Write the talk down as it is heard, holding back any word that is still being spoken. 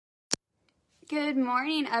Good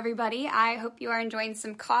morning, everybody. I hope you are enjoying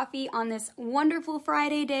some coffee on this wonderful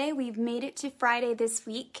Friday day. We've made it to Friday this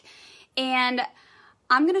week, and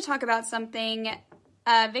I'm going to talk about something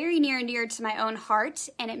very near and dear to my own heart,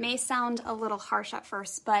 and it may sound a little harsh at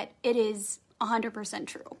first, but it is 100%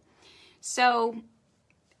 true. So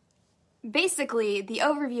basically, the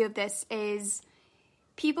overview of this is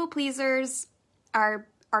people pleasers are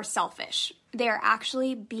selfish. They are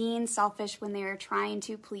actually being selfish when they are trying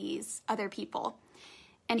to please other people.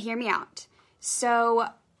 And hear me out. So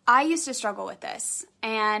I used to struggle with this.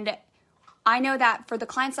 And I know that for the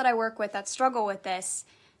clients that I work with that struggle with this,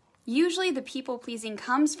 usually the people pleasing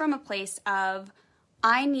comes from a place of,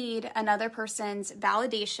 I need another person's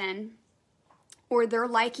validation or their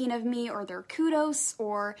liking of me or their kudos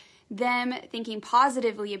or them thinking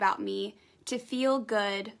positively about me to feel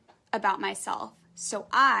good about myself. So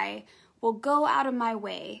I will go out of my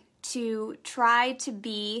way to try to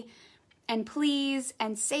be and please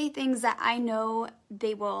and say things that I know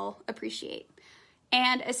they will appreciate.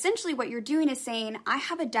 And essentially what you're doing is saying, I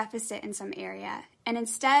have a deficit in some area. And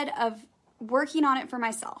instead of working on it for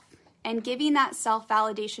myself and giving that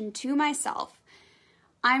self-validation to myself,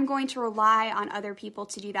 I'm going to rely on other people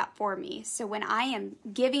to do that for me. So when I am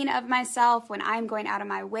giving of myself, when I'm going out of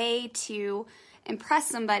my way to impress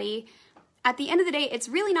somebody, at the end of the day, it's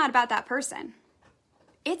really not about that person.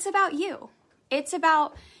 It's about you. It's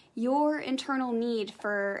about your internal need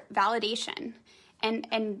for validation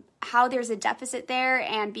and how there's a deficit there.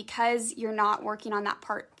 And because you're not working on that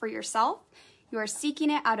part for yourself, you are seeking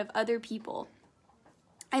it out of other people.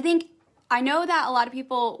 I know that a lot of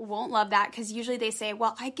people won't love that because usually they say,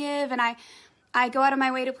 well, I give and I go out of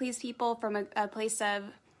my way to please people from a place of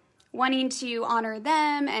wanting to honor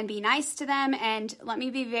them and be nice to them. And let me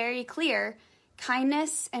be very clear,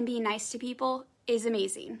 kindness and being nice to people is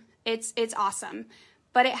amazing. It's awesome.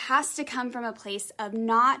 But it has to come from a place of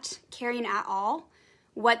not caring at all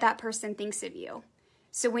what that person thinks of you.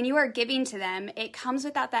 So when you are giving to them, it comes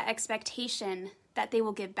without that expectation that they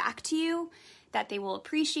will give back to you, that they will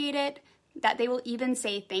appreciate it, that they will even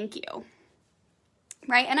say thank you.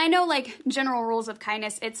 Right? And I know like general rules of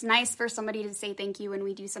kindness, it's nice for somebody to say thank you when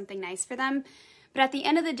we do something nice for them. But at the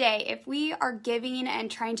end of the day, if we are giving and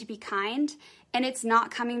trying to be kind and it's not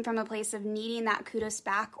coming from a place of needing that kudos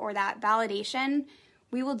back or that validation,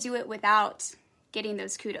 we will do it without getting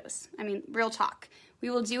those kudos. I mean, real talk. We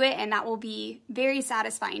will do it and that will be very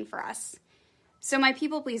satisfying for us. So my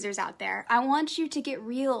people pleasers out there, I want you to get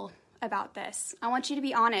real about this. I want you to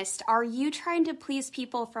be honest. Are you trying to please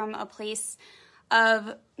people from a place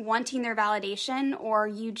of wanting their validation, or are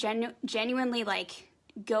you genuinely like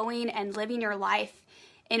going and living your life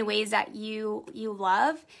in ways that you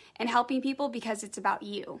love and helping people because it's about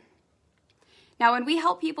you? Now, when we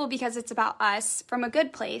help people because it's about us from a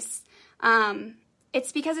good place,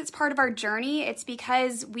 it's because it's part of our journey. It's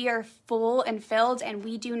because we are full and filled and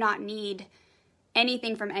we do not need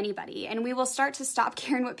anything from anybody. And we will start to stop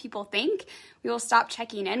caring what people think. We will stop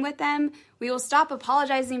checking in with them. We will stop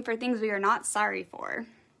apologizing for things we are not sorry for.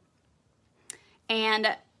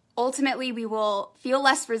 And ultimately, we will feel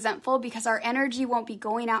less resentful because our energy won't be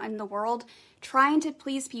going out in the world trying to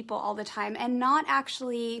please people all the time and not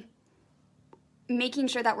actually making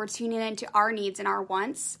sure that we're tuning into our needs and our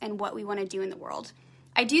wants and what we want to do in the world.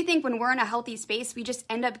 I do think when we're in a healthy space, we just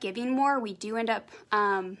end up giving more. We do end up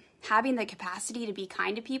having the capacity to be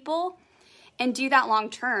kind to people and do that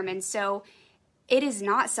long term. And so it is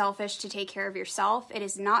not selfish to take care of yourself. It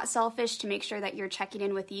is not selfish to make sure that you're checking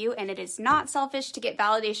in with you. And it is not selfish to get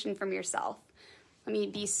validation from yourself. Let me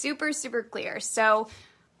be super, super clear. So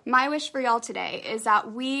my wish for y'all today is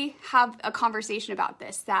that we have a conversation about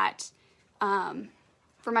this, that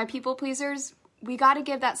for my people pleasers, we got to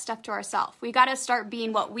give that stuff to ourselves. We got to start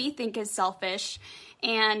being what we think is selfish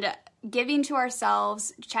and giving to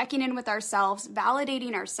ourselves, checking in with ourselves,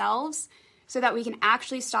 validating ourselves so that we can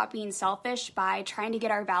actually stop being selfish by trying to get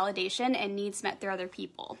our validation and needs met through other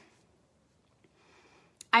people.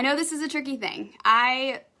 I know this is a tricky thing.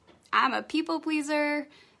 I'm a people pleaser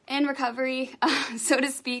in recovery, so to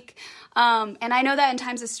speak. And I know that in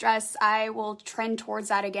times of stress, I will trend towards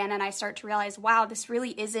that again. And I start to realize, wow, this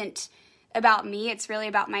really isn't about me. It's really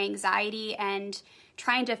about my anxiety and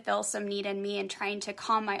trying to fill some need in me and trying to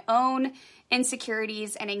calm my own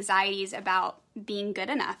insecurities and anxieties about being good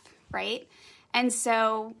enough, right? And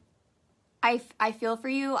so I feel for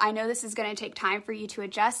you. I know this is going to take time for you to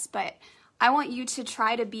adjust, but I want you to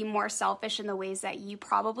try to be more selfish in the ways that you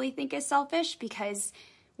probably think is selfish, because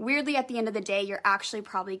weirdly, at the end of the day, you're actually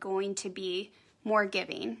probably going to be more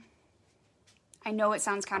giving. I know it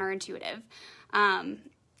sounds counterintuitive,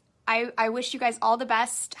 I wish you guys all the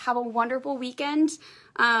best. Have a wonderful weekend.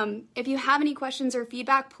 If you have any questions or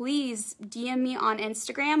feedback, please DM me on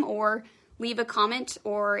Instagram or leave a comment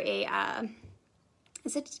or a,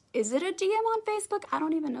 is it a DM on Facebook? I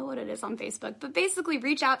don't even know what it is on Facebook, but basically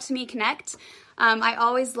reach out to me, connect. I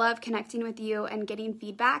always love connecting with you and getting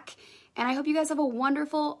feedback, and I hope you guys have a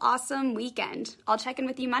wonderful, awesome weekend. I'll check in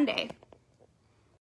with you Monday.